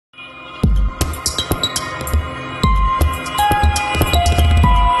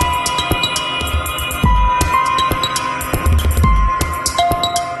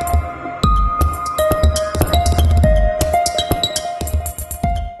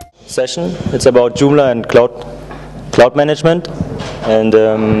session. It's about Joomla and cloud management, and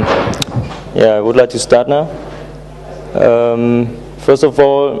yeah, I would like to start now. First of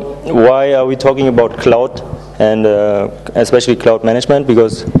all, why are we talking about cloud and especially cloud management?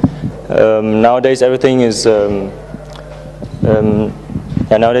 Because nowadays everything is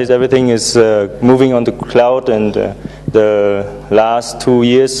moving on the cloud, and the last 2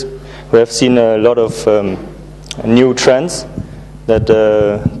 years we have seen a lot of new trends that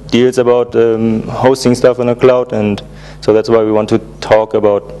deals about hosting stuff on the cloud, and so that's why we want to talk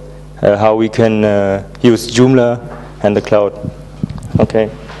about how we can use Joomla and the cloud. Okay.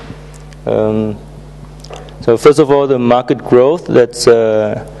 So first of all, the market growth, that's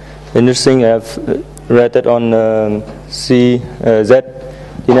interesting. I've read that on zdnet.com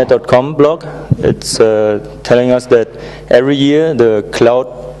blog. It's telling us that every year the cloud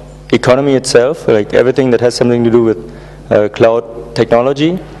economy itself, like everything that has something to do with cloud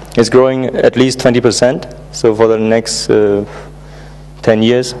technology, is growing at least 20%. So for the next 10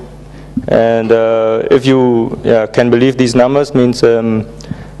 years. And if you can believe these numbers, means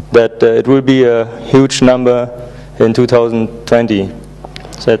that it will be a huge number in 2020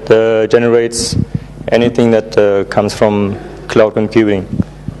 that generates anything that comes from cloud computing.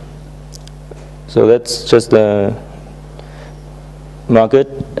 So that's just the market.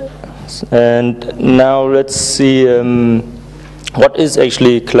 And now let's see what is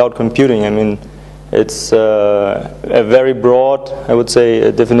actually cloud computing. I mean, it's a very broad, I would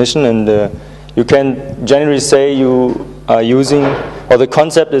say, definition, and you can generally say you are using, or the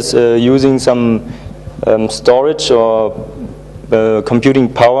concept is using some storage or computing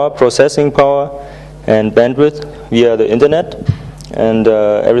power, processing power, and bandwidth via the internet, and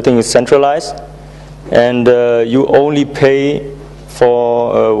everything is centralized, and you only pay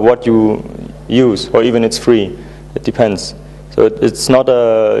for what you use, or even it's free. It depends. So it's not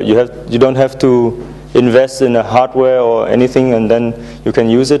you don't have to invest in a hardware or anything and then you can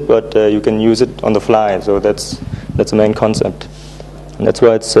use it, but you can use it on the fly. So that's the main concept, and that's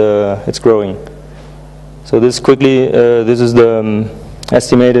why it's growing. So this quickly, this is the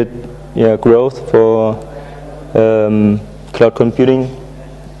estimated growth for cloud computing,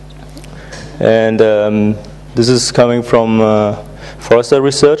 and this is coming from Forrester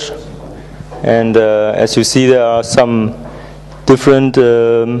Research, and as you see, there are some different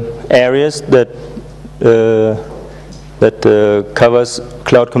areas that covers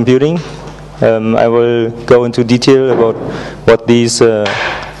cloud computing. I will go into detail about what these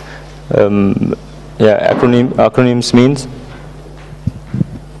acronyms means.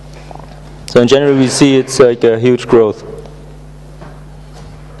 So in general, we see it's like a huge growth.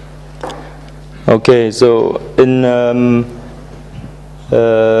 Okay, so in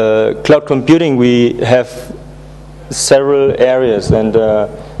cloud computing, we have several areas, and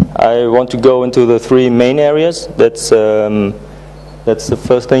I want to go into the three main areas. That's the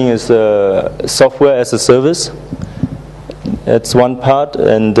first thing is software as a service. That's one part,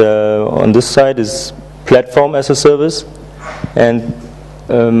 and on this side is platform as a service, and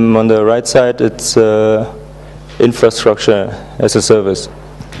on the right side it's infrastructure as a service.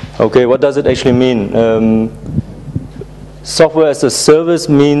 Okay, what does it actually mean? Software as a service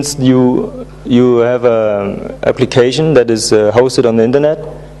means you have an application that is hosted on the internet,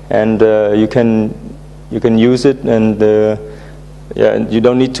 and you can use it, and you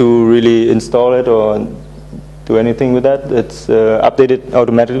don't need to really install it or do anything with that. It's updated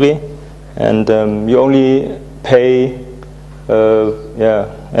automatically, and you only pay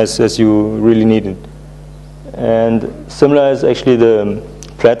as you really need it. And similar is actually the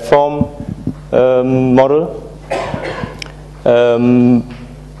platform model.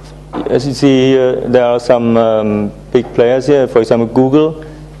 As you see here, there are some big players here. For example, Google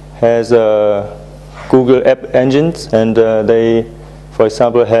has Google App Engines, and they, for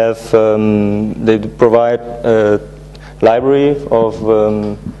example, have they provide a library of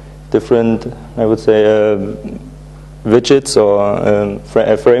different, I would say, widgets or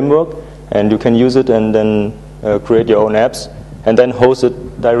a framework, and you can use it and then create your own apps and then host it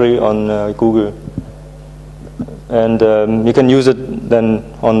directly on Google. And you can use it then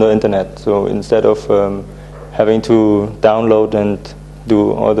on the internet. So instead of having to download and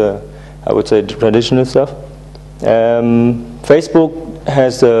do all the, I would say, traditional stuff. Facebook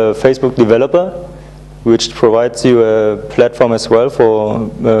has a Facebook developer, which provides you a platform as well for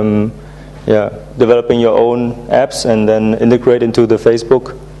developing your own apps and then integrate into the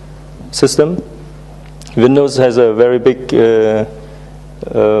Facebook system. Windows has a very big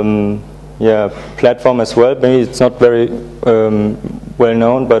platform as well. Maybe it's not very well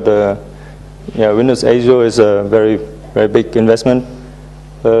known, but Windows Azure is a very big investment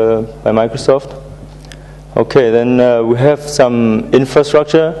by Microsoft. Okay, then we have some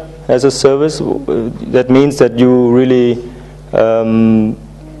infrastructure as a service. That means that you really, that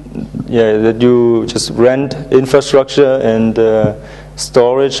you just rent infrastructure and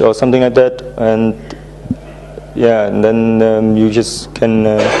storage or something like that, and and then you just can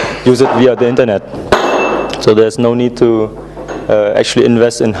use it via the internet. So there's no need to actually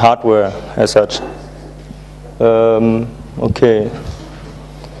invest in hardware as such. Okay.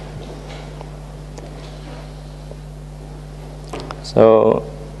 So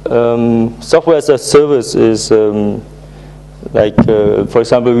software as a service is like, for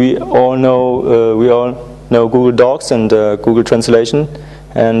example, we all know Google Docs and Google Translation,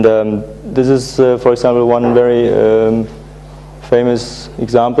 and this is, for example, one very famous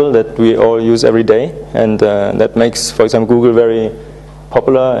example that we all use every day, and that makes, for example, Google very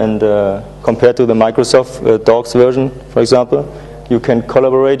popular. And compared to the Microsoft Docs version, for example, you can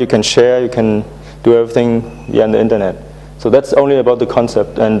collaborate, you can share, you can do everything via the internet. So that's only about the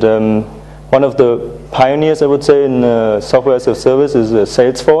concept. And one of the pioneers, I would say, in software as a service is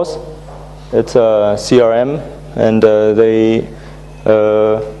Salesforce. It's a CRM, and the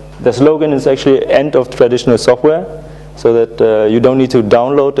slogan is actually "End of traditional software," so that you don't need to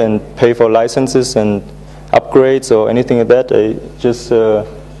download and pay for licenses and upgrades or anything like that. They just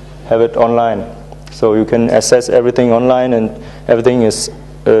have it online, so you can access everything online, and everything is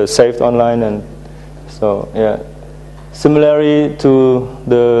saved online. And so, yeah. Similarly to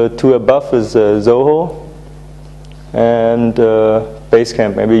the two above is Zoho and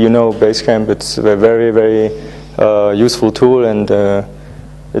Basecamp. Maybe you know Basecamp. It's a very, very useful tool, and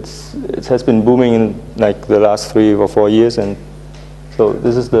it has been booming in like the last 3 or 4 years. And so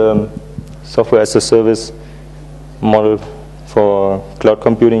this is the software as a service model for cloud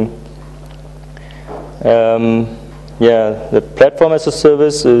computing. The platform as a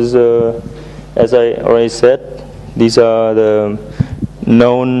service is, as I already said, these are the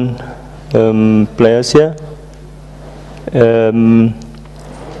known players here.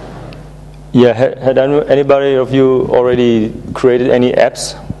 Had anybody of you already created any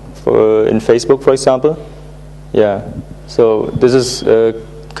apps in Facebook, for example? Yeah. So this is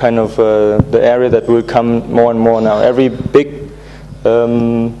kind of the area that will come more and more now. Every big,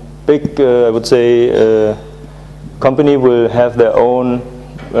 I would say, company will have their own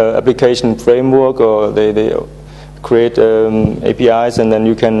application framework, or they create APIs, and then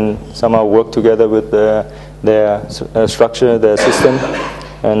you can somehow work together with their structure, their system,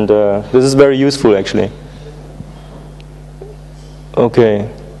 and this is very useful actually. Okay.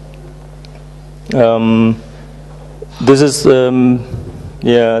 This is the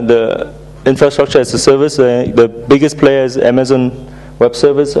infrastructure as a service. The biggest player is Amazon Web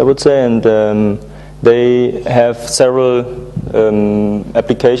Service, I would say, and they have several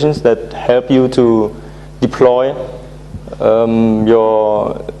applications that help you to deploy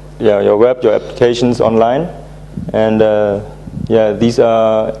your web, your applications online. And these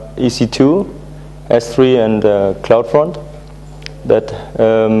are EC2, S3, and CloudFront. That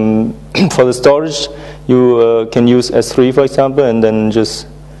for the storage, you can use S3, for example, and then just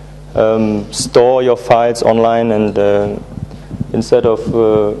store your files online, and instead of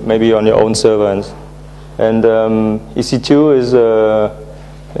maybe on your own server. And EC2 is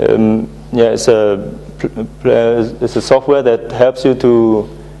it's a software that helps you to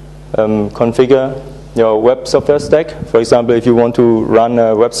configure your web software stack. For example, if you want to run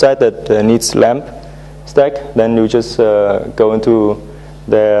a website that needs LAMP stack, then you just go into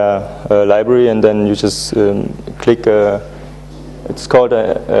their library, and then you just click. It's called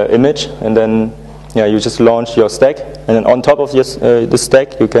an image, and then you just launch your stack, and then on top of the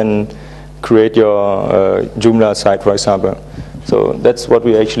stack, you can create your Joomla site, for example. So that's what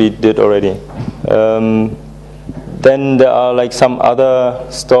we actually did already. Then there are like some other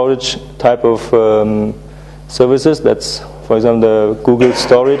storage type of services. That's, for example, the Google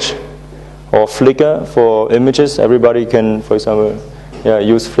Storage or Flickr for images. Everybody can, for example,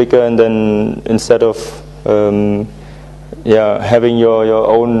 use Flickr, and then instead of having your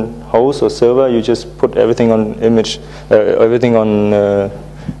own host or server, you just put everything on everything on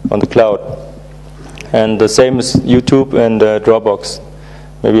the cloud. And the same is YouTube and Dropbox.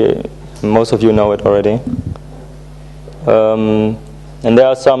 Maybe most of you know it already. And there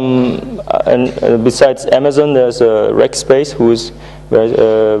are some, besides Amazon, there's Rackspace, who is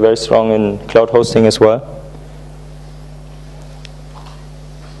very strong in cloud hosting as well.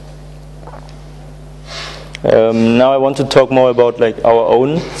 Now I want to talk more about like our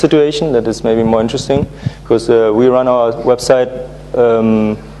own situation. That is maybe more interesting, because we run our website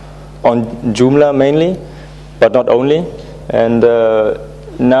on Joomla mainly, but not only. And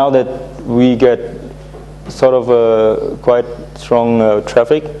now that we get sort of a quite strong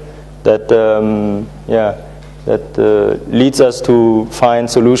traffic, that leads us to find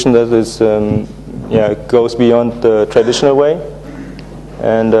solution that is goes beyond the traditional way.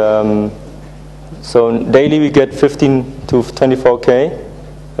 And so daily we get 15 to 24K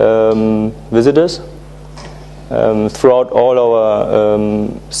visitors throughout all our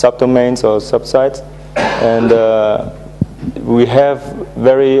subdomains or subsites, and we have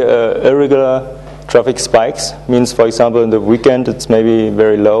very irregular traffic spikes. Means, for example, in the weekend it's maybe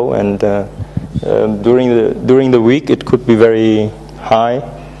very low, and during the week it could be very high.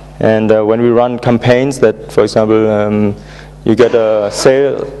 And when we run campaigns that, for example, you get a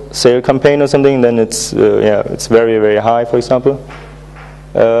sale campaign or something, then it's it's very, very high, for example.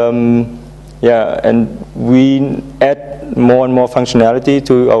 And we add more and more functionality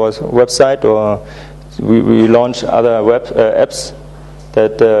to our website, or we launch other web apps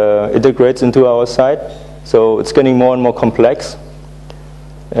that integrates into our site. So it's getting more and more complex,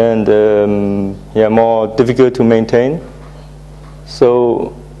 and more difficult to maintain.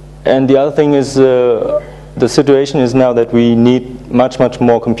 So, and the other thing is, the situation is now that we need much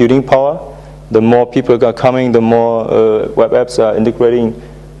more computing power. The more people are coming, the more web apps are integrating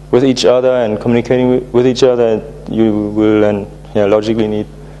with each other and communicating with each other. You will then logically need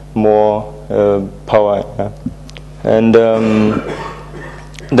more power. Yeah. And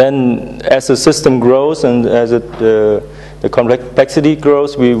then as the system grows and as the complexity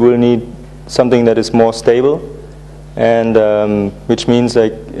grows, we will need something that is more stable, and which means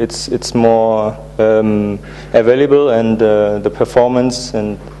like it's more available, and the performance,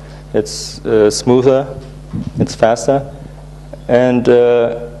 and it's smoother, it's faster, and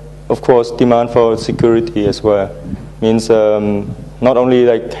of course demand for security as well. Means not only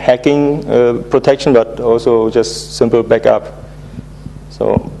like hacking protection, but also just simple backup.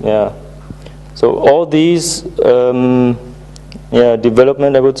 So so all these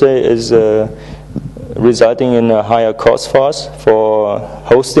development, I would say, is resulting in a higher cost for us for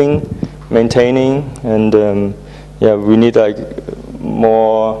hosting, maintaining, and we need like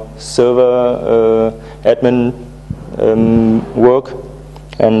more server admin work,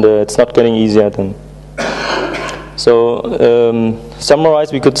 and it's not getting easier then. So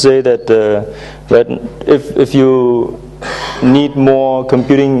summarize, we could say that if you need more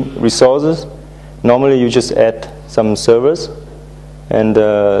computing resources, normally you just add some servers, and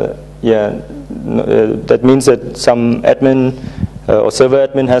that means that some admin or server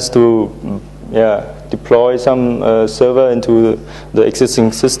admin has to deploy some server into the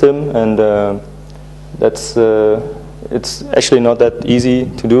existing system, and that's it's actually not that easy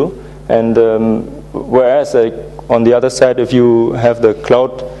to do. And whereas on the other side, if you have the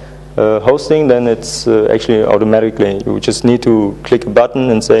cloud hosting, then it's actually automatically. You just need to click a button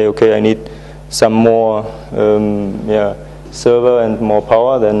and say, okay, I need some more server and more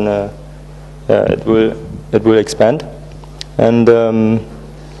power. Then it will expand. And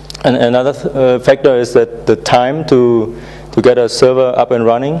another factor is that the time to get a server up and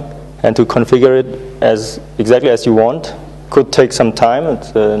running and to configure it exactly as you want could take some time.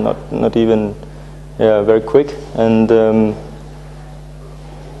 It's not even very quick. And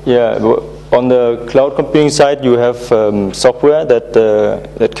on the cloud computing side, you have software that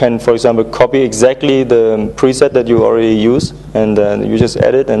can, for example, copy exactly the preset that you already use, and you just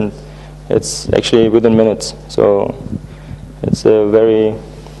add it, and it's actually within minutes. So it's very,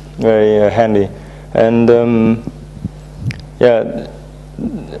 very handy. And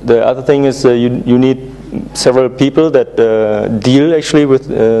the other thing is you need several people that deal actually with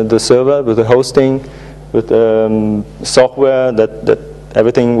the server, with the hosting, with software, that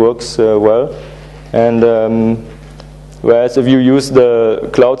everything works well. And whereas if you use the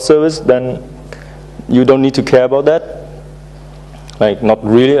cloud service, then you don't need to care about that. Like, not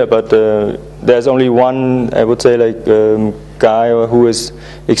really, but there's only one, I would say, like guy who is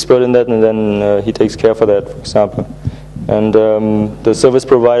expert in that, and then he takes care for that, for example. And the service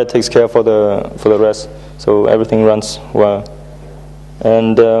provider takes care for the rest, so everything runs well.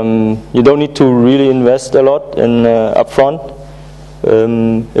 And you don't need to really invest a lot in upfront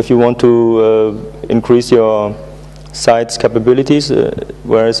if you want to increase your site's capabilities.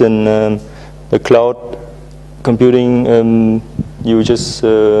 Whereas in the cloud computing, you just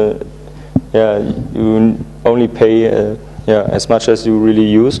you only pay as much as you really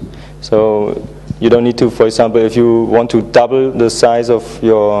use. So you don't need to, for example, if you want to double the size of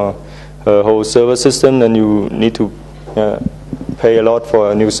your whole server system, then you need to pay a lot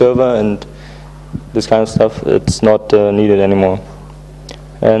for a new server, and this kind of stuff. It's not needed anymore.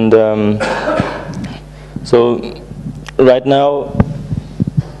 And so right now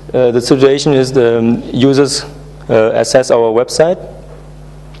The situation is the users access our website,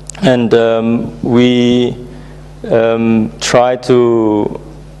 and we try to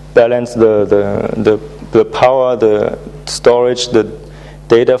balance the power, the storage, the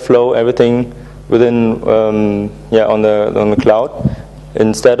data flow, everything within on the cloud.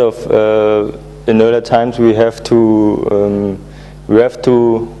 Instead of in earlier times we have to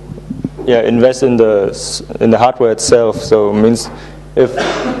invest in the hardware itself. So it means if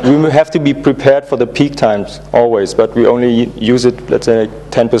we have to be prepared for the peak times always, but we only use it, let's say,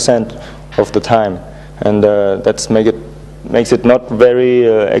 10% of the time, and that's makes it not very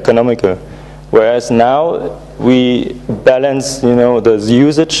economical. Whereas now we balance, the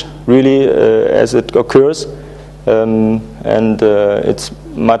usage really as it occurs, and it's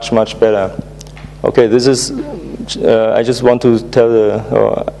much better. Okay, this is. I just want to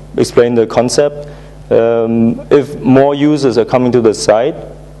explain the concept. If more users are coming to the site,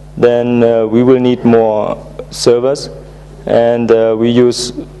 then we will need more servers, and we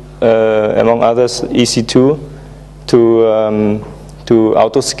use, among others, EC2 to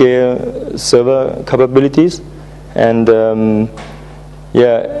auto-scale server capabilities, and the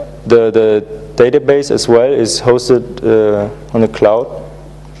database as well is hosted on the cloud,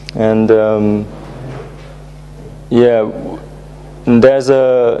 and there's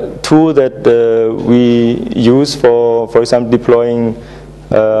a tool that we use for example, deploying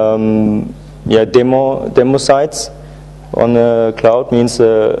demo sites on the cloud. Means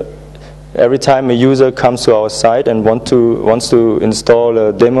every time a user comes to our site and wants to install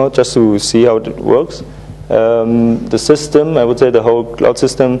a demo just to see how it works, the system, I would say the whole cloud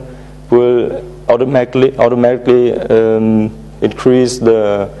system, will automatically increase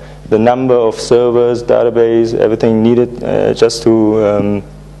the number of servers, database, everything needed just to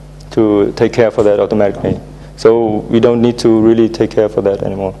take care for that automatically. So we don't need to really take care for that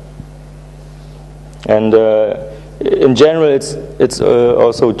anymore. And in general, it's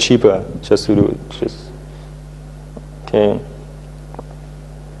also cheaper just to do it. Okay.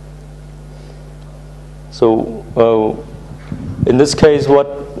 So in this case,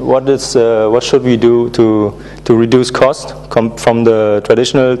 what should we do to reduce cost from the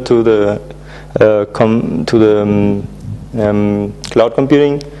traditional to the cloud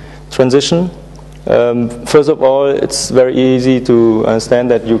computing transition? First of all, it's very easy to understand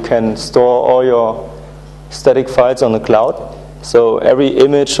that you can store all your static files on the cloud. So every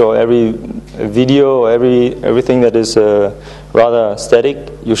image or every video or everything that is rather static,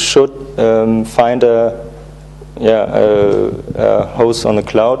 you should find a host on the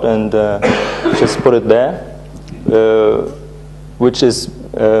cloud and just put it there, which is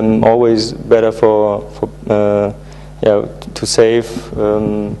always better to save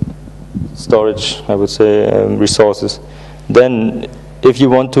storage, I would say, resources. Then if you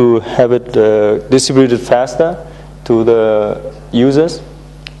want to have it distributed faster to the users,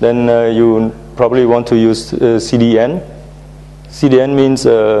 then you probably want to use CDN. CDN means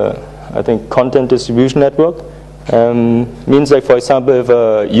I think content distribution network. Means like, for example, if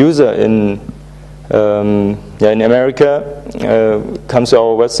a user in America comes to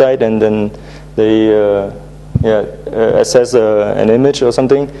our website and then they access an image or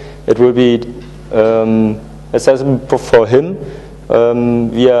something, it will be accessible for him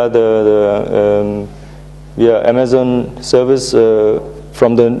via via Amazon service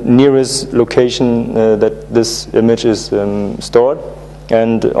from the nearest location that this image is stored.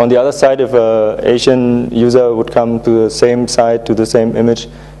 And on the other side, if an Asian user would come to the same site, to the same image,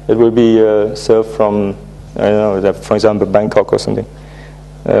 it will be served from, I don't know, for example, Bangkok or something.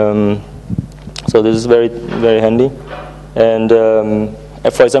 So this is very handy. And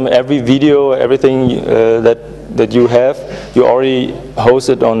for example, every video, everything that you have, you already host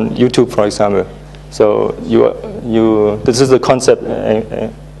it on YouTube, for example. So this is the concept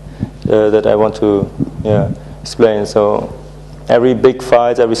that I want to explain. So every big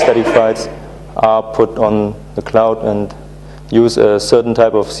files, every static files are put on the cloud and use a certain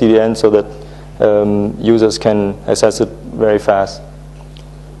type of CDN so that users can access it very fast.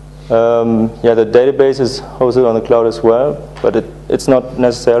 The database is hosted on the cloud as well, but it's not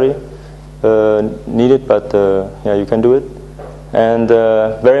necessarily needed, but you can do it. And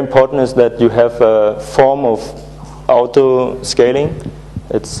very important is that you have a form of auto scaling.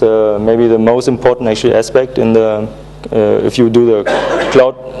 It's maybe the most important actually aspect in the if you do the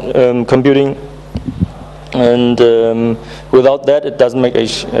cloud computing. And without that, it doesn't make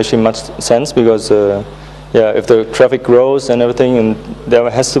actually much sense, because if the traffic grows and everything, and there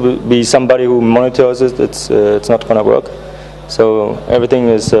has to be somebody who monitors it, it's not going to work. So everything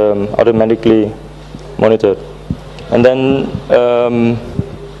is automatically monitored. And then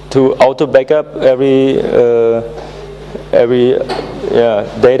to auto backup every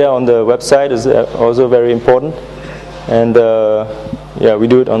data on the website is also very important, and yeah, we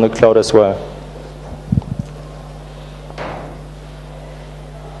do it on the cloud as well.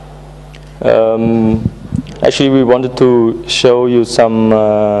 Actually, we wanted to show you some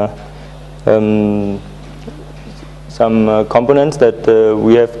components that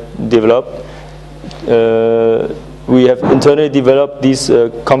we have developed. We have internally developed these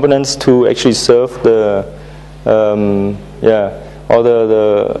components to actually serve the all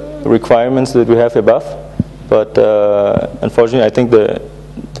the requirements that we have above. But unfortunately, I think the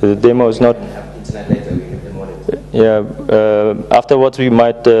demo is not. Yeah. Afterwards, we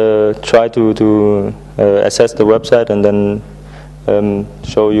might try to assess the website and then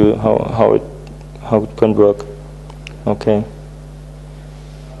show you how it can work. Okay.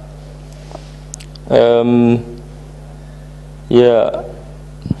 Yeah.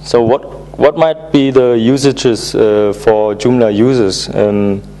 So what might be the usages for Joomla users?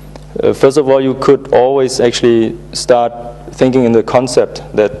 First of all, you could always actually start thinking in the concept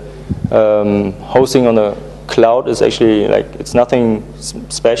that hosting on a cloud is actually like, it's nothing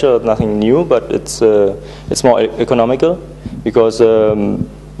special, nothing new, but it's more economical, because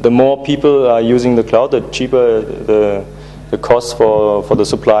the more people are using the cloud, the cheaper the cost for the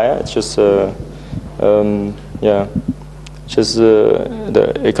supplier. It's just the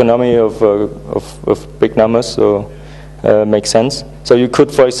economy of big numbers, so makes sense. So you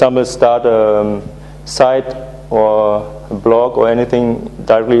could, for example, start a site or a blog or anything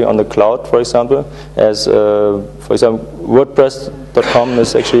directly on the cloud, for example. As for example, WordPress.com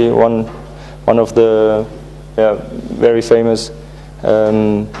is actually one of the very famous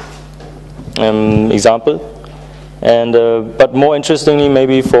example. And but more interestingly,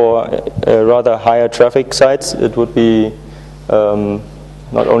 maybe for rather higher traffic sites, it would be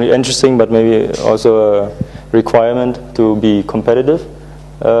not only interesting, but maybe also a requirement to be competitive.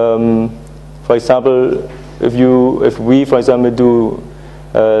 For example, if we, for example, do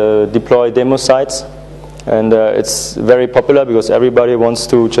deploy demo sites, and it's very popular because everybody wants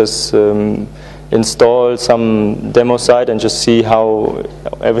to just install some demo site and just see how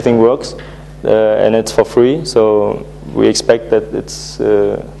everything works, and it's for free. So we expect that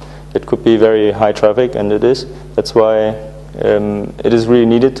it could be very high traffic, and it is. That's why it is really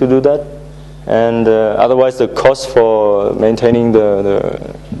needed to do that. And otherwise, the cost for maintaining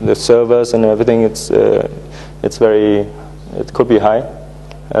the servers and everything, it could be high.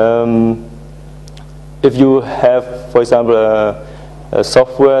 If you have, for example, a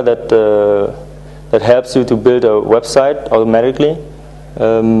software that helps you to build a website automatically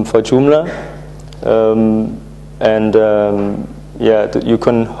for Joomla, you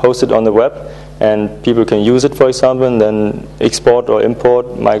can host it on the web, and people can use it, for example, and then export or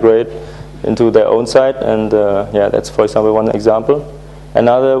import, migrate into their own site, and that's, for example, one example.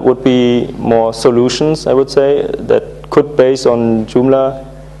 Another would be more solutions, I would say, that could base on Joomla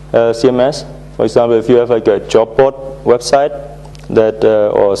CMS. For example, if you have like a job board website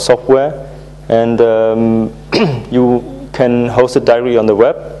or software, and you can host it directly on the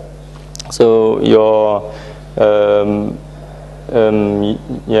web, so your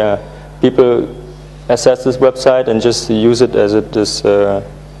people access this website and just use it as it is.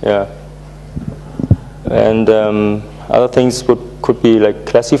 And other things could be like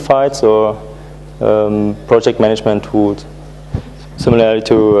classifieds or project management tools, similarly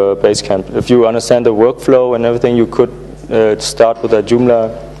to Basecamp. If you understand the workflow and everything, you could start with a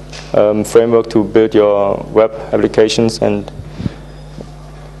Joomla framework to build your web applications and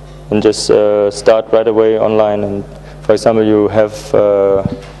just start right away online. And for example, you have a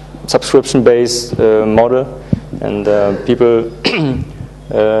subscription-based model, and people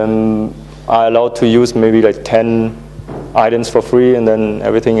are allowed to use maybe like 10 items for free, and then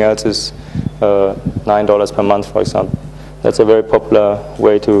everything else is $9 per month, for example. That's a very popular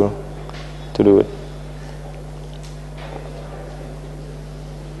way to do it.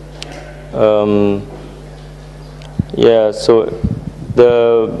 So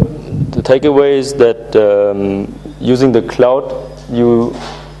the takeaway is that using the cloud, you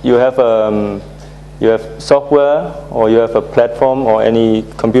have software, or you have a platform or any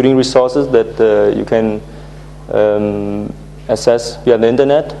computing resources that you can access via the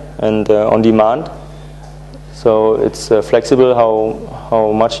internet and on demand. So it's flexible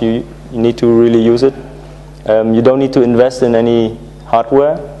how much you need to really use it. You don't need to invest in any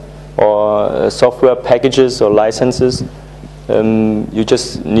hardware or software packages or licenses. You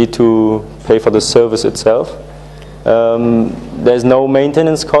just need to pay for the service itself. There's no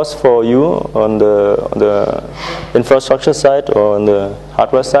maintenance cost for you on the infrastructure side or on the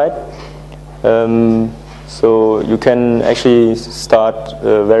hardware side. So you can actually start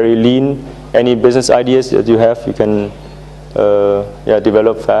very lean. Any business ideas that you have, you can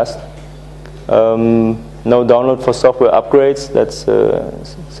develop fast. No download for software upgrades. That's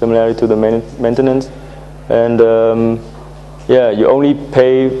similar to the maintenance. And you only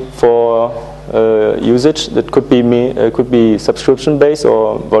pay for usage that could be subscription based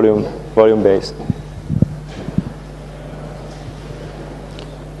or volume based.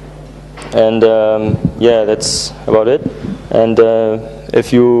 And that's about it. And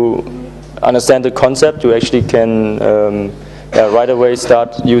if you understand the concept, you actually can right away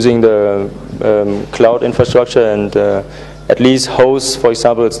start using the cloud infrastructure and at least host, for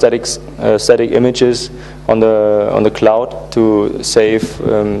example, static images on the cloud to save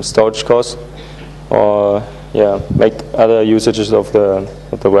storage costs, or make other usages of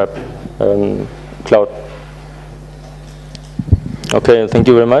the web cloud. Okay, thank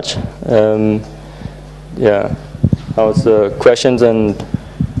you very much. Now it's the questions and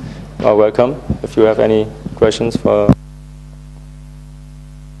are welcome if you have any questions for.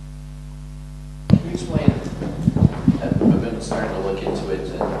 Can you explain? I've been starting to look into it,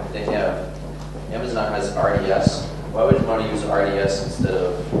 and they have Amazon has RDS. Why would you want to use RDS instead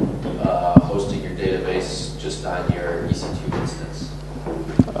of hosting your database just on your EC2 instance?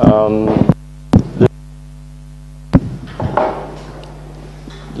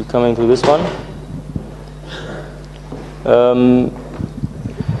 You coming to this one?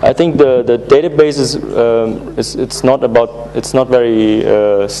 I think the database is it's not very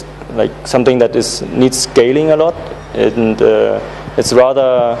like something that needs scaling a lot, and it's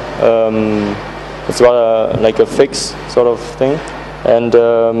rather like a fixed sort of thing, and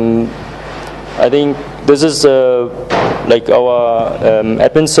I think this is like our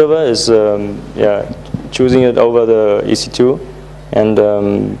admin server is choosing it over the EC2, and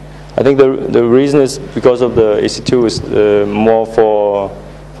I think the reason is because of the EC2 is more for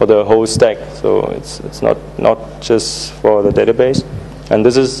the whole stack, so it's not just for the database, and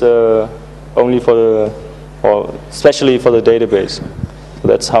this is only or especially for the database. So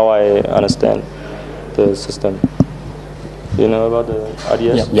that's how I understand the system. Do you know about the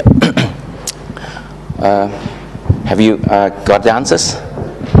RDS? Yeah. Have you got the answers?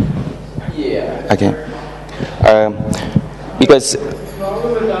 Yeah. Okay. Because The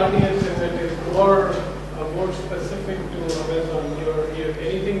problem with RDS is that it's more specific to Amazon.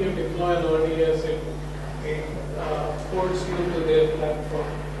 Anything you deploy on RDS, it ports you to their platform.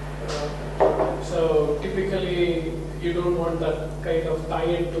 So typically, you don't want that kind of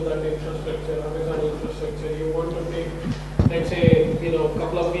tie-in to that infrastructure, Amazon infrastructure. You want to take, let's say, a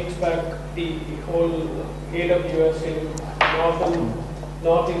couple of weeks back, the whole AWS in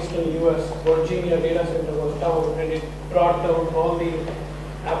northeastern US, Virginia data center was down, and it brought down all the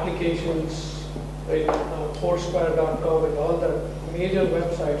applications in Foursquare.com and all the major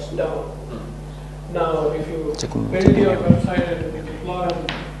websites down. Now, if you build your website and deploy on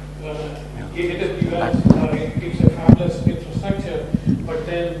AWS, it's a fabulous infrastructure, but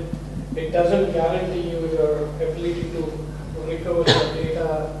then it doesn't guarantee you your ability to recover your data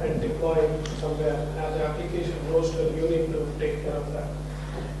and deploy somewhere. As the application hoster, you need to take care of that.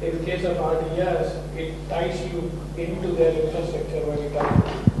 In the case of RDS, it ties you into their infrastructure when you time.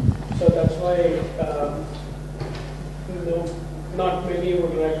 So that's why not many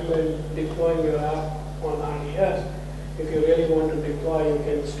would recommend deploying your app on RDS. If you really want to deploy, you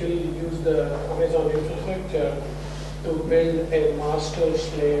can still use the Amazon infrastructure to build a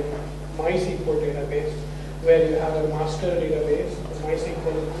master-slave MySQL database, where you have a master database,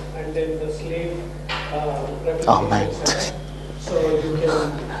 MySQL, and then the slave replication setup. So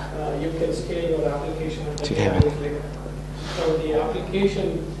you can scale your application at the database layer. So the application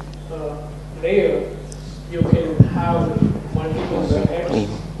layer, you can have multiple threads,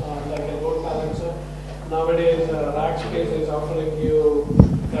 like a load balancer. Nowadays, Rackspace is offering you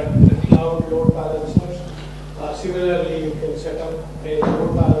that the cloud load balancers. Similarly, you can set up a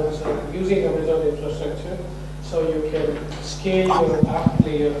load balancer using Amazon infrastructure, so you can scale your app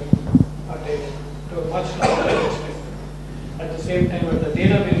layer to a much larger extent. At the same time, at the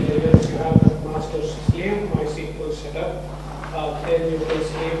database layer, if you have the master slave MySQL setup, then you can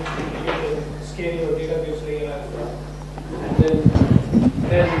scale your database layer as well. And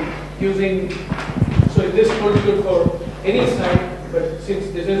then using, so this works good for any site, but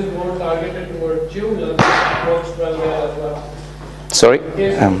since this is more targeted toward Joomla, it works well there as well. sorry.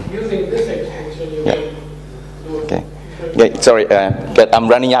 Using this extension, you can do it. Okay. Yeah, sorry, but I'm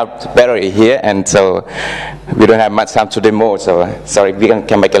running out battery here, and so we don't have much time to demo. So sorry, we can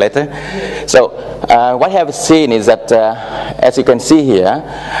come back later. So what I have seen is that, as you can see here,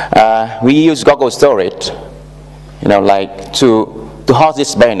 we use Google storage, like to host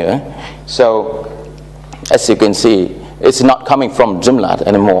this banner. So as you can see, it's not coming from Joomla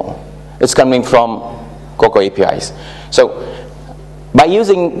anymore. It's coming from Google APIs. So by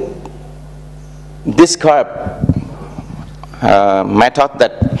using this kind of method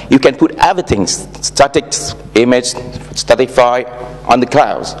that you can put everything, static image, static file, on the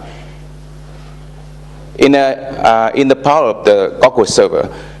clouds in the power of the Google server.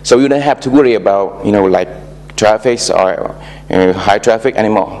 So you don't have to worry about like traffic or high traffic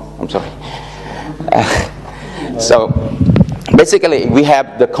anymore. I'm sorry. So basically we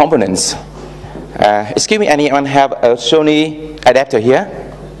have the components. Excuse me, anyone have a Sony adapter here?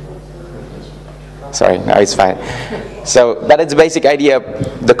 Sorry, no, it's fine. So that is the basic idea of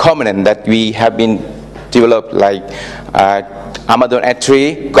the component that we have been developed, like Amazon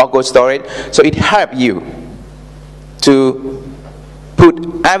S3, Google Storage. So it helps you to put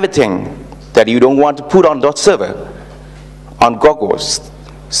everything that you don't want to put on that server on Google's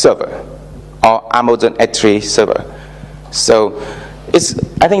server or Amazon S3 server. So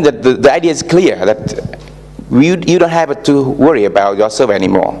I think that the idea is clear that you don't have to worry about your server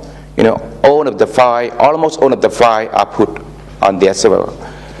anymore. All of the file, almost all of the file are put on their server.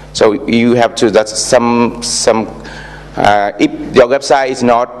 So you have to, that's if your website is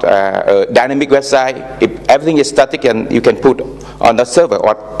not a dynamic website, if everything is static and you can put on the server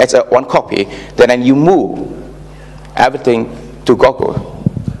or as one copy, then you move everything to Google.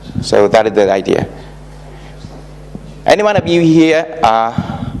 So that is the idea. Any one of you here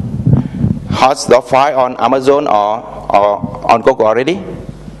host the file on Amazon or on Google already?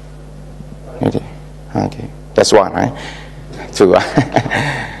 Okay, that's one, right? Two.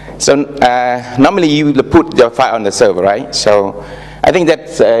 So normally you put your file on the server, right? So I think that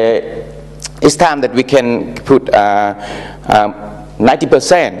it's time that we can put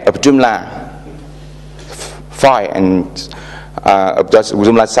 90% of Joomla file and of the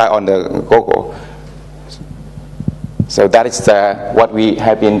Joomla site on the Google. So that is what we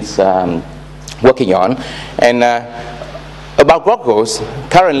have been working on. And about Google,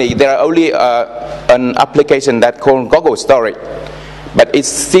 currently there are only an application that called Google Storage, but it's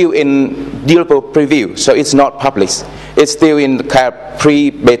still in developer preview, so it's not published. It's still in the kind of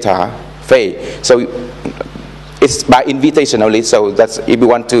pre-beta phase. So it's by invitation only. So that's, if you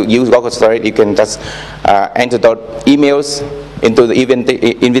want to use Google Storage, you can just enter the emails into the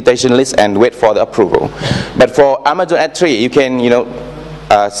invitation list and wait for the approval. But for Amazon S3, you can,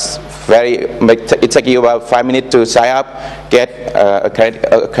 it takes you about 5 minutes to sign up, get a credit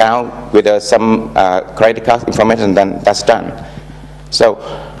account with some credit card information, then that's done. So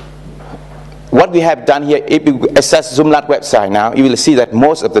what we have done here, if you access Joomla website now, you will see that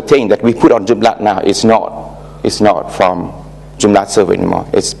most of the things that we put on Joomla now is not from Joomla server anymore.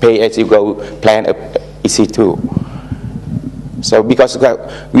 It's pay-as-you-go plan of EC2. So because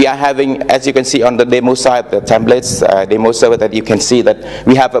we are having, as you can see on the demo side, the templates, demo server, that you can see that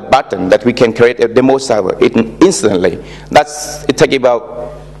we have a button that we can create a demo server instantly. It takes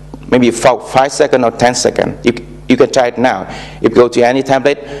about maybe 5 seconds or 10 seconds. You can try it now. If you go to any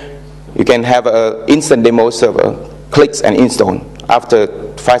template, you can have an instant demo server, clicks and install. After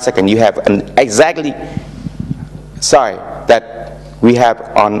 5 seconds, you have an exactly site that we have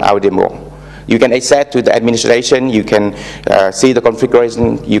on our demo. You can access to the administration, you can see the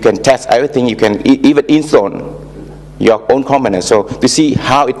configuration, you can test everything, you can even install your own components. So to see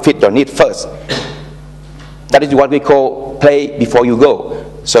how it fits your need first. That is what we call play before you go.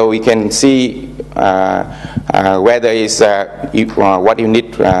 So we can see whether it's what you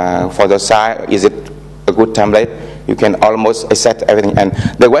need for the site. Is it a good template? You can almost access everything. And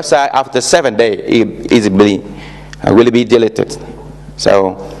the website after 7 days will be deleted.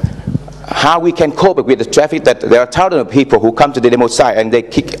 So how we can cope with the traffic that there are thousands of people who come to the demo site and they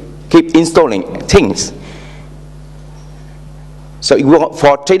keep installing things. So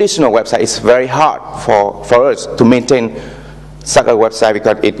for traditional website, it's very hard for us to maintain such a website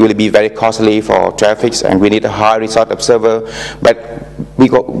because it will be very costly for traffic and we need a high resource of server. But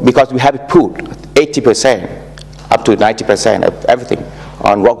because we have put 80% up to 90% of everything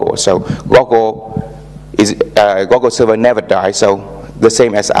on Google, so Google server never dies. So the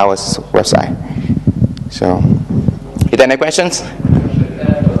same as our website. So, is there any questions? A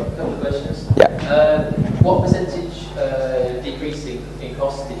couple of questions. Yeah. What percentage decreasing in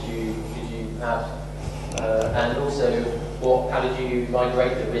cost did you have? And also, How did you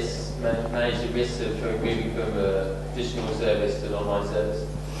migrate the risks, manage the risks of moving from a traditional service to an online service?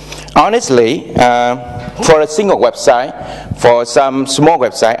 Honestly, for a single website, for some small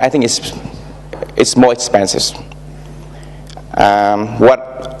website, I think it's more expensive.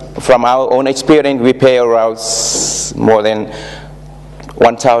 From our own experience, we pay around more than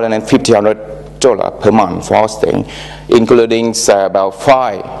 $1,500 per month for hosting, including about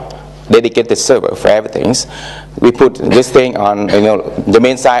 5 dedicated server for everything. We put this thing on, the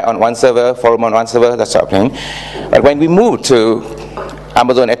main site on one server, forum on one server, that sort of thing. But when we moved to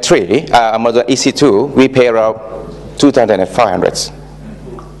Amazon S3, Amazon EC2, we pay around $2,500,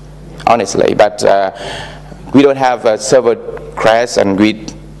 honestly. But we don't have a server crash, and we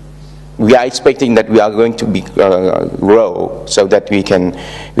are expecting that we are going to be grow, so that we can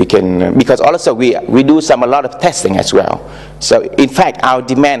because also we do a lot of testing as well. So in fact, our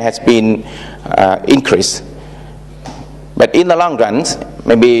demand has been increased. But in the long run,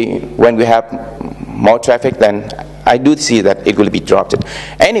 maybe when we have more traffic, then I do see that it will be dropped.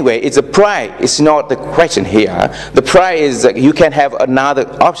 Anyway, it's a price. It's not the question here. The price is that you can have another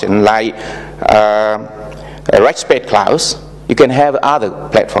option like Rackspace clouds. You can have other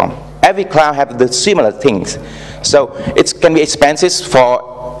platform. Every cloud have the similar things. So it can be expensive for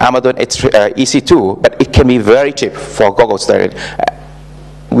Amazon EC2, but it can be very cheap for Google storage.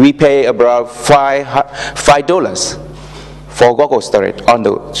 We pay about $5 for Google storage on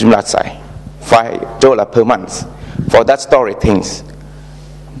the Joomla side. $5 per month for that storage things.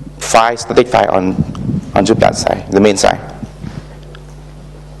 Static file on Joomla side, the main side.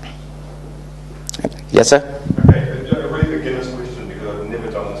 Yes, sir? Okay, a really beginner's question, because I've never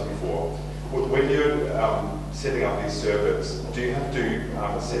done this before. When you're setting up these servers, do you have to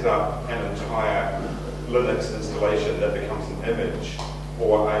set up an entire Linux installation that becomes an image,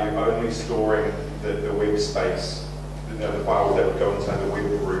 or are you only storing the web space, the files that would go inside the web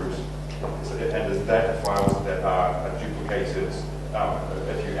root? And is that files that are duplicated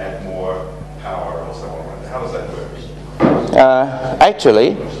if you add more power or so on? How does that work?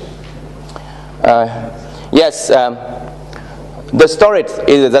 Actually, yes, the storage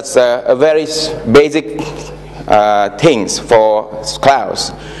that's a very basic things for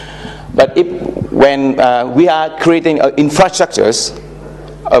clouds. But when we are creating infrastructures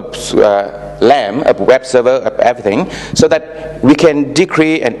of LAM, of web server, of everything, so that we can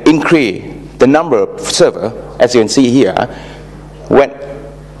decrease and increase the number of server, as you can see here, when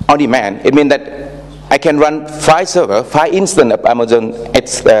on demand, it means that I can run 5 server, 5 instance of Amazon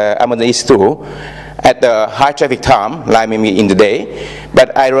EC2 at the high traffic time, like maybe in the day,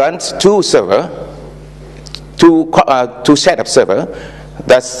 but I run 2 server, 2 setup server,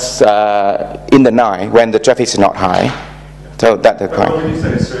 that's in the night when the traffic is not high. So that's the point. When you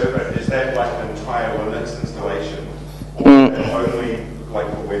say server, is that like an entire Linux installation, or only like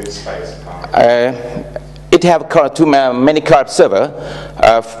the web space part? It have many cloud server,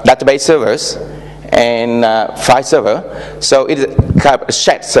 database servers, and file server. So it is kind of a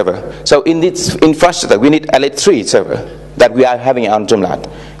shared server. So in this infrastructure, we need at least 3 server that we are having on Joomla.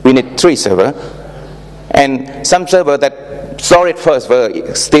 We need 3 server, and some server that storage first were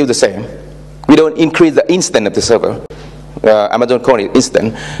still the same. We don't increase the instance of the server. Amazon call it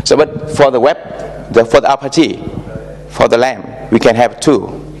instant. So, but for the web, for the Apache, for the LAM, we can have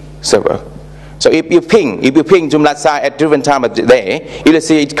 2 server. So if you ping Joomla site at different time of the day, you will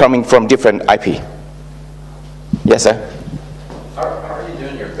see it coming from different IP. Yes, sir? How are you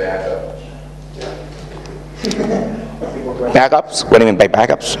doing your backup? Backups? What do you mean by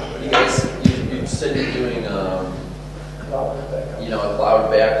backups? You said you're doing, a cloud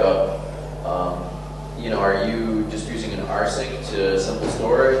backup. Are you just using an rsync to simple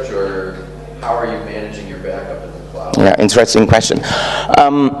storage, or how are you managing your backup in the cloud? Yeah, interesting question.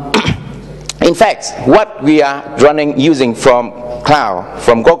 In fact, what we are using from cloud,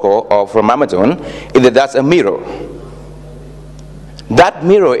 from Google or from Amazon, is that's a mirror. That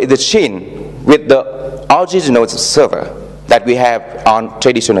mirror is a chain with the original server that we have on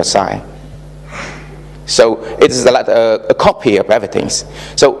traditional side. So it is a copy of everything.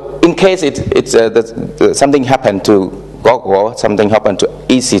 So in case something happened to Google, something happened to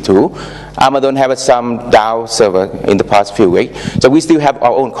EC2, Amazon have some down server in the past few weeks. So we still have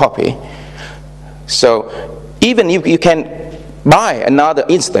our own copy. So even if you can buy another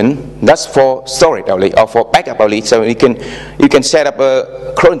instance, that's for storage only or for backup only. So you can set up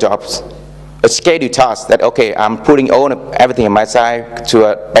a cron jobs, a scheduled task that, okay, I'm putting everything on my side to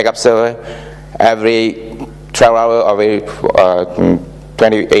a backup server every 12 hours or every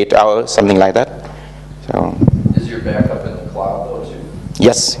 28 hours, something like that. So is your backup in the cloud though too?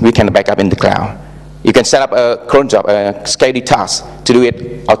 yes, we can back up in the cloud. You can set up a cron job, a scheduled task to do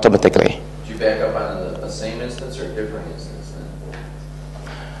it automatically. Do you back up on the same instance or a different instance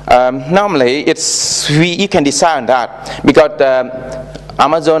then? Normally, you can decide on that because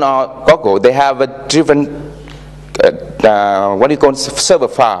Amazon or Google, they have a different what do you call server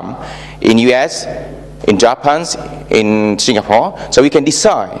farm in US, in Japan, in Singapore. So we can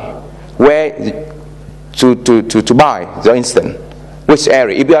decide where to buy the instant, which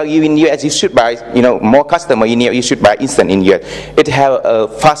area. If you are in US, you should buy, more customer in here, you should buy instant in US. It have a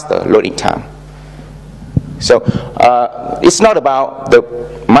faster loading time. So it's not about the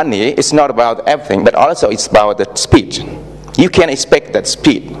money, it's not about everything, but also it's about the speed. You can expect that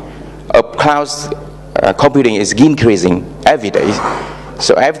speed of cloud computing is increasing every day.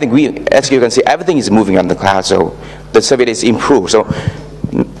 So everything, as you can see, everything is moving on the cloud. So the service is improved. So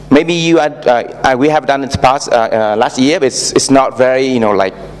maybe we have done it past last year, but it's not very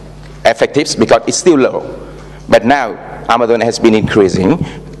like effective because it's still low. But now Amazon has been increasing.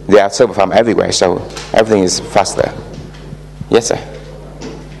 There are server farms everywhere, so everything is faster. Yes, sir.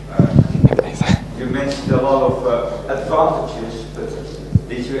 You mentioned a lot of advantages, but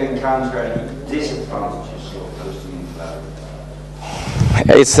did you encounter any disadvantages of hosting in cloud?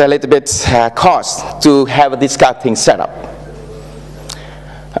 It's a little bit cost to have this kind of thing set up.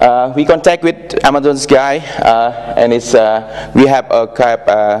 We contact with Amazon's guy, and we have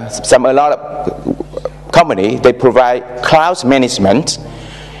a lot of company. They provide cloud management.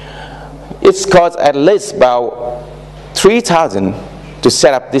 It's cost at least about 3,000 to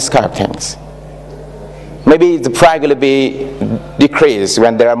set up this kind of things. Maybe the price will be decreased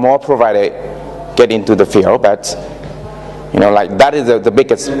when there are more providers get into the field, but like that is the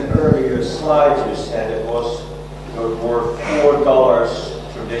biggest. In an earlier slide you said it was worth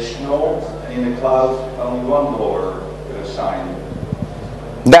 $4 traditional, in the cloud only $1 assigned.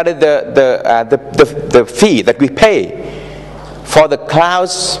 That is the fee that we pay for the cloud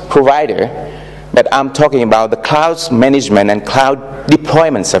provider, but I'm talking about the cloud management and cloud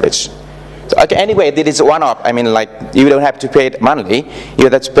deployment service. So, okay, anyway, this is one-off. I mean, like, you don't have to pay it monthly, you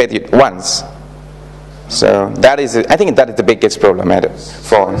have to pay it once. So I think that is the biggest problem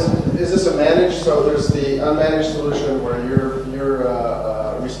for us. Is this a managed? So there's the unmanaged solution where you're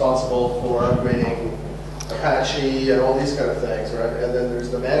responsible for upgrading Apache and all these kind of things, right? And then there's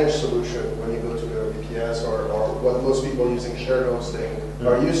the managed solution when you go to the VPS or what most people using shared hosting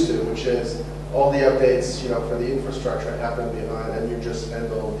are used to, which is all the updates, for the infrastructure happen behind, and you just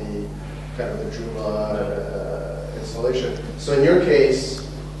handle the kind of the Joomla installation. So in your case,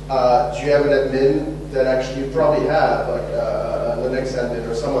 do you have an admin that actually you probably have, like a Linux admin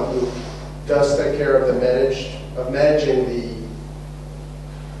or someone who does take care of managing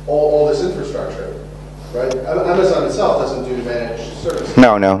all this infrastructure, right? Amazon itself doesn't do managed services.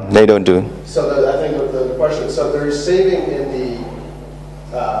 No, they don't do. So I think the question, so there is saving in the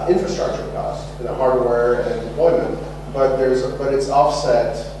infrastructure cost, in the hardware and deployment, but it's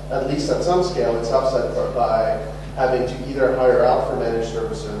offset, at least at some scale, it's offset by having to either hire out for managed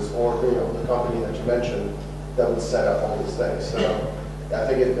services or the company that you mentioned that would set up all these things. So I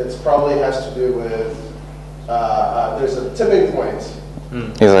think it's probably has to do with there's a tipping point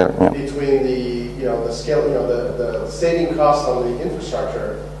between the scale, the saving costs on the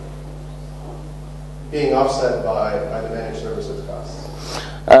infrastructure being offset by the managed services costs.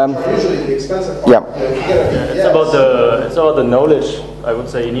 Usually the expensive part. It's about the knowledge. I would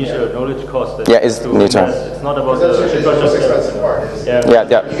say initial knowledge cost. It's neutral. It's not about that's the the most expensive part. You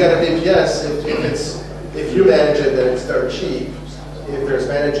get a VPS. If you manage it, then it's dirt cheap. If there's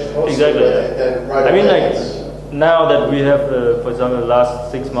managed hosting, then right away. I mean, like now that we have, for example, the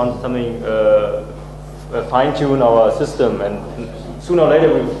last 6 months, something fine-tune our system, and sooner or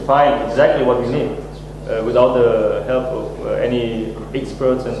later we find exactly what we need. Without the help of any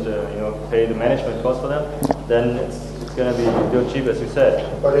experts and pay the management cost for them, then it's going to be dirt cheap, as you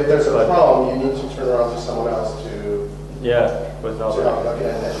said. But if there's a problem, you need to turn around to someone else to help look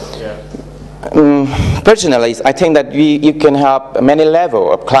at it. Personally, I think that you can have many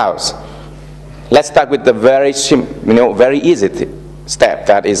levels of clouds. Let's start with the very very easy step,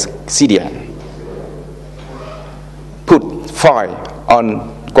 that is CDN. Put file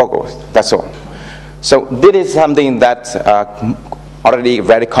on Google. That's all. So this is something that's already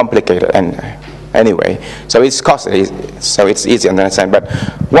very complicated, and anyway, so it's costly, so it's easy to understand. But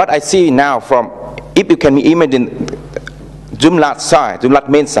what I see now if you can imagine, Joomla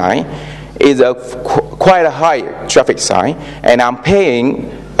main side is quite a high traffic side, and I'm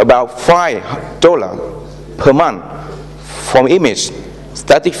paying about $5 per month from image,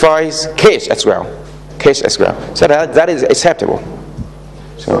 static files, cache as well. So that is acceptable.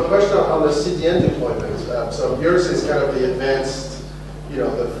 So a question on the CDN deployment. So yours is kind of the advanced,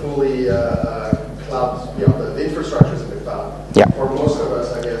 the fully cloud, the infrastructure is in the cloud. Yeah. For most of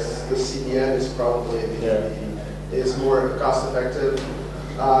us, I guess the CDN is probably is more cost effective.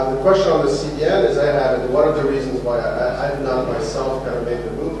 The question on the CDN is and one of the reasons why I've not myself kind of made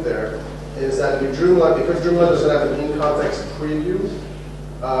the move there is that with Joomla, because Joomla doesn't have an in-context preview,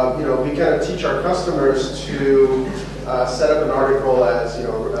 we kind of teach our customers to set up an article as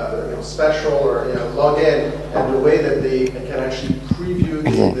special or log in, and the way that they can actually preview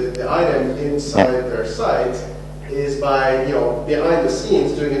the item inside their site is by behind the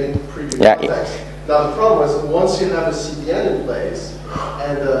scenes doing it in preview context. Now the problem is once you have a CDN in place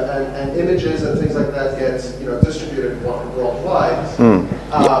and images and things like that get distributed worldwide,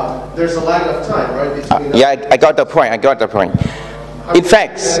 there's a lag of time, right? Between I got the point. In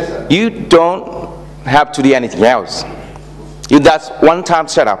fact, you don't have to do anything else. You just one-time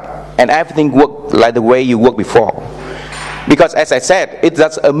setup, and everything works like the way you worked before. Because as I said, it's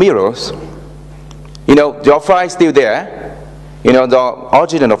just a mirrors. Your file is still there. The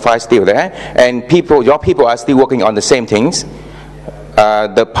original file is still there, and your people are still working on the same things.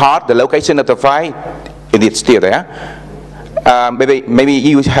 The location of the file, it is still there. Maybe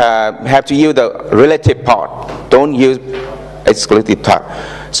you have to use the relative part. Don't use exclusive part.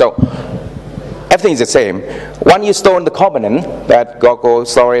 So everything is the same. When you store the component that Google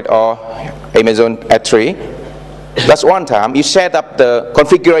Storage or Amazon S3, that's one time you set up the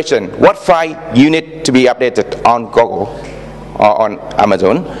configuration. What file you need to be updated on Google or on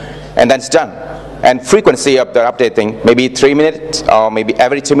Amazon, and then it's done. And frequency of the updating, maybe 3 minutes, or maybe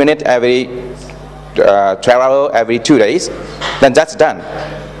every 2 minutes, every 12 hours, every 2 days, then that's done.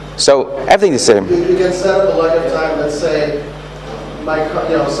 So everything is the same. You can set up a lag of time. Let's say, a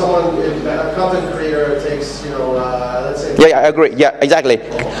content creator takes, let's say. Yeah, I agree. Yeah, exactly.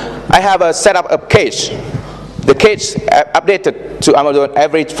 I have a setup of cache. The cache updated to Amazon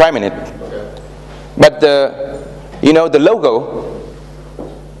every 5 minutes. Okay. But the logo,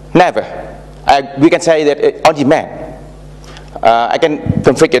 never. We can say that on demand. I can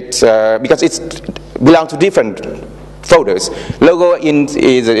configure it because it belongs to different folders. Logo is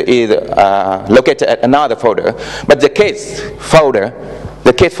located at another folder, but the case folder,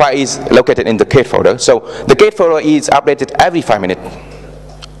 the case file is located in the case folder. So the case folder is updated every 5 minutes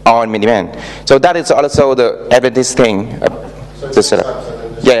on demand. So that is also the advantage thing. The setup.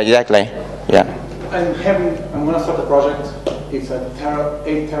 Yeah, exactly. Yeah. I'm going to start a project. It's a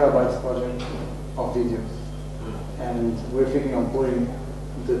 8 terabytes project of videos, and we're thinking of putting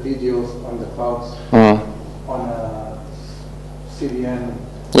the videos on the clouds on a CDN.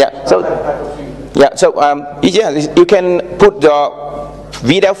 Yeah. So type of thing. yeah. So you can put the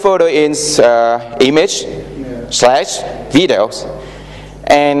video folder in image / videos.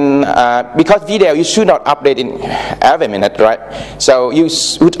 And because video, you should not update in every minute, right? So you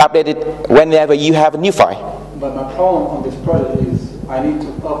should update it whenever you have a new file. But my problem on this project is I need to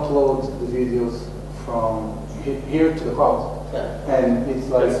upload the videos from here to the cloud. Yeah. And it's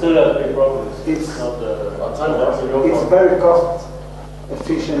like... It's still a big problem. It's very cost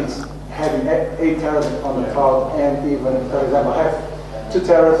efficient having 8 teras on the cloud, and even, for example, I have 2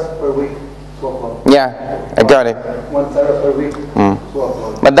 teras per week. Yeah, I got it. 1 tera per week.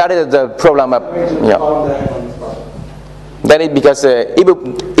 But that is the problem of that is because if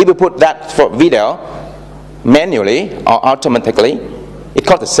you put that for video manually or automatically, it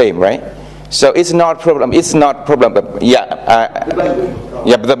costs the same, right? So it's not problem. It's not problem. But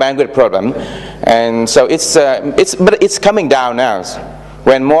the bandwidth problem, and so but it's coming down now.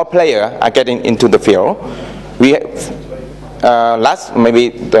 When more players are getting into the field, we.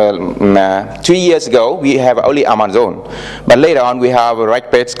 Maybe 2 years ago, we have only Amazon, but later on we have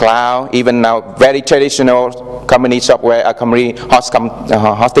Rackpage Cloud. Even now, very traditional company software,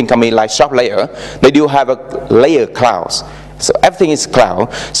 hosting company like ShopLayer, they do have a layer clouds. So everything is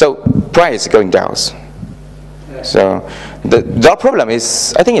cloud. So price is going down. So the problem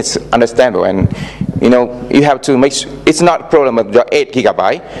is, I think it's understandable, and you have to make sure it's not a problem of your 8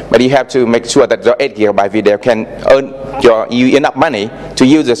 gigabyte, but you have to make sure that your 8 gigabyte video can earn you enough money to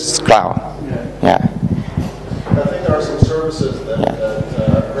use this cloud. Yeah. I think there are some services that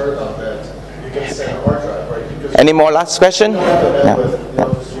I've heard about that you can send a hard drive, right? Because any more last question? You don't have the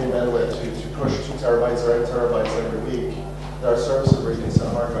bandwidth, to push 2 terabytes or 8 terabytes every week. There are services where you can send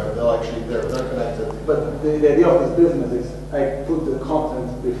a hard drive. They're connected. But the idea of this business is I put the content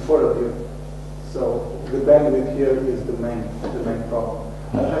before the view. So the bandwidth here is the main problem.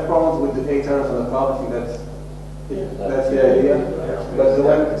 I have problems with the 8 teras on the cloud. I think that's the idea. But the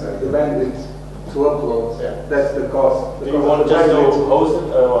bandwidth to upload. That's the cost. Do you want just to host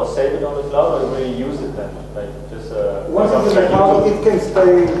it or save it on the cloud, or really use it then? Like just once it's in the cloud, it can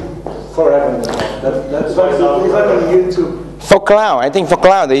stay forever. That's why it's like on YouTube. For cloud, I think for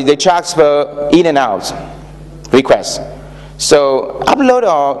cloud, they charge per in and out request. So upload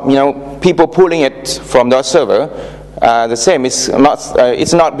or people pulling it from the server, the same. It's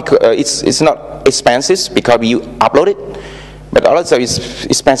not because it's not expensive because you upload it, but also it's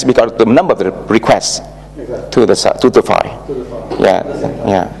expensive because of the number of the requests to the file.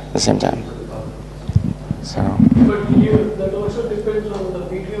 Yeah, at the same time. So. But that also depends on the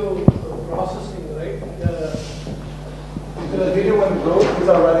video processing, right? The video when it goes is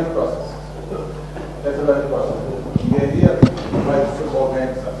a running process. That's a running process. The idea is like football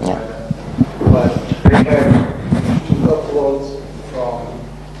games, but they have uploads from,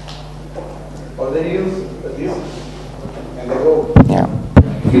 or they use this, and they go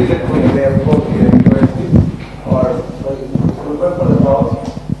physically, they upload to the university, or if we go for the cloud,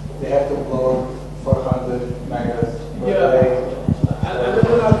 they have to upload 400 megas per day.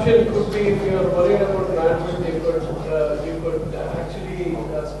 Another option could be if you are worried about bandwidth, you could actually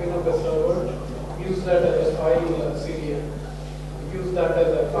spin up a server, use that as a file CDN. Use that as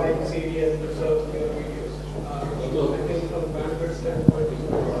a file CDN to serve your videos. I think from bandwidth standpoint, it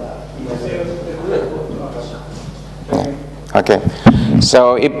saves the Okay.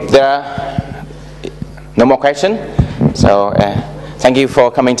 So if there are no more questions, so thank you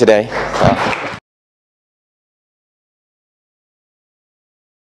for coming today.